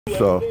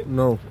So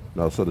No.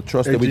 So the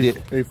trust that we did.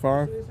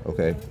 A5.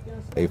 Okay,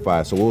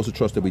 A5. So what was the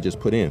trust that we just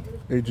put in?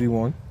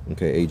 AG1.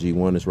 Okay,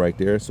 AG1 is right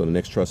there. So the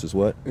next trust is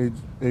what?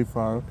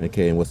 A5.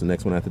 Okay, and what's the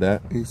next one after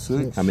that?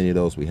 A6. How many of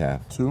those we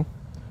have? 2. All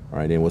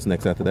right, then what's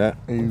next after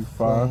that?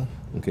 A5.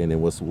 Okay, and then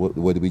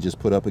what did we just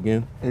put up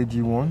again?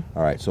 AG1.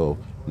 All right, so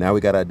now we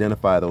got to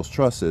identify those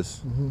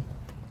trusses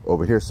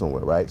over here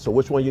somewhere, right? So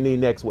which one you need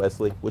next,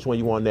 Wesley? Which one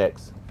you want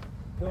next?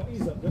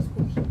 A5.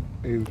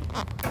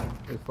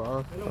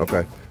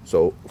 Okay,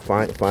 so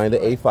find the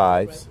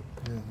A5s.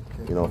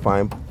 You know,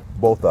 find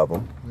both of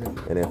them,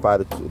 and then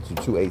find the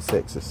two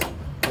A6s.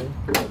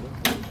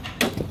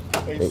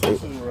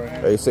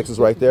 A6 is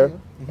right there.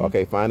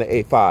 Okay, find the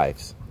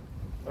A5s.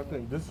 I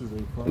think this is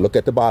A5. Look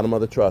at the bottom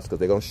of the truss because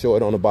they're gonna show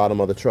it on the bottom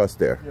of the truss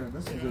there. Yeah,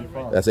 this is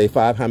A5. That's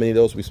A5. How many of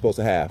those are we supposed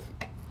to have?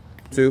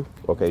 2.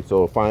 Okay,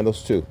 so find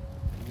those 2.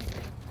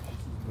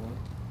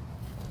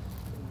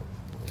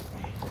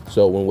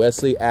 So when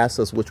Wesley asks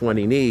us which one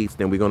he needs,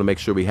 then we're gonna make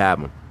sure we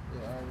have them.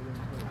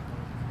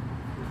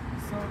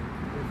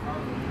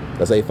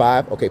 That's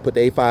A5. Okay, put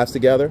the A5s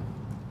together,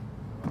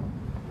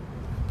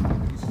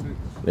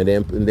 and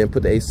then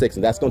put the A6,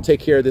 and that's gonna take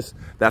care of this.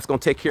 That's gonna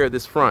take care of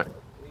this front.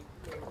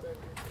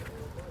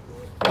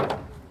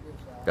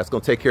 That's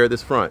gonna take care of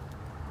this front.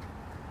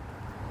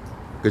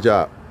 Good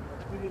job.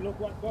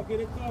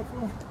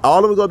 All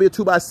of them are gonna be a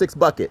 2x6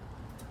 bucket.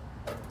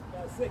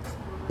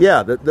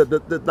 Yeah,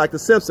 like the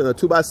Simpson, a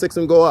 2x6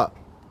 and go up.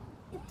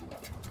 You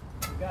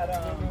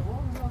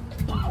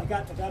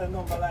got a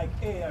number like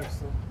A or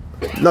so.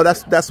 No,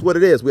 that's what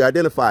it is. We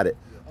identified it.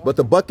 But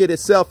the bucket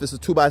itself is a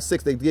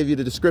 2x6. They give you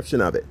the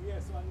description of it. Yeah,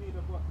 so I need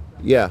a bucket.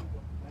 Yeah.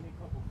 I need a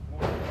couple.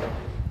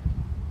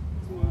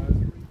 1,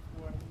 2, 3,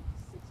 4,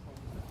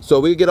 6. So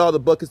we get all the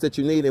buckets that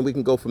you need, and we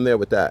can go from there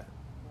with that.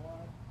 1,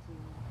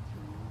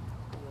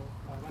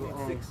 2, 3, 4, 5.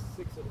 I need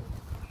six of them.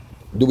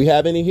 Do we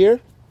have any here?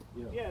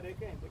 Yeah, they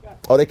came. They got.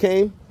 Oh, they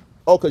came?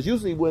 Oh, because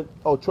usually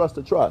trust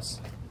to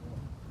trust.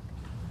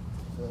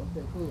 So,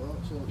 okay, cool.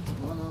 So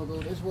one will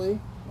go this way.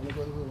 One will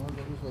go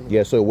this way.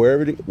 Yeah, so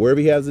wherever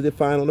he has it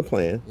defined on the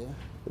plan,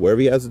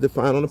 wherever he has it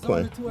defined on the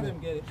plan. Only 2 of them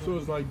get it. So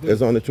it's like this.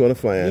 It's on the 2 on the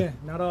plan. Yeah,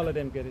 not all of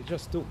them get it.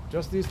 Just 2.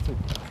 Just these 2.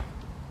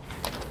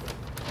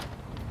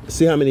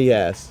 See how many he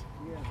has.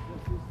 Yeah,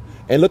 just these 2.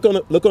 And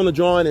look on the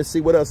drawing and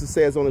see what else it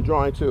says on the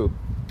drawing too.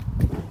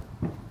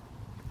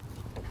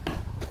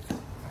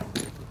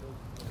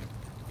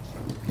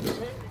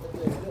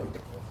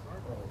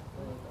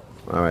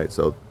 All right,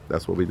 so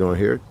that's what we're doing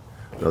here.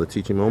 Another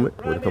teaching moment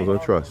when it comes on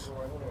trust.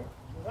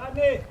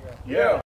 Rodney. Yeah.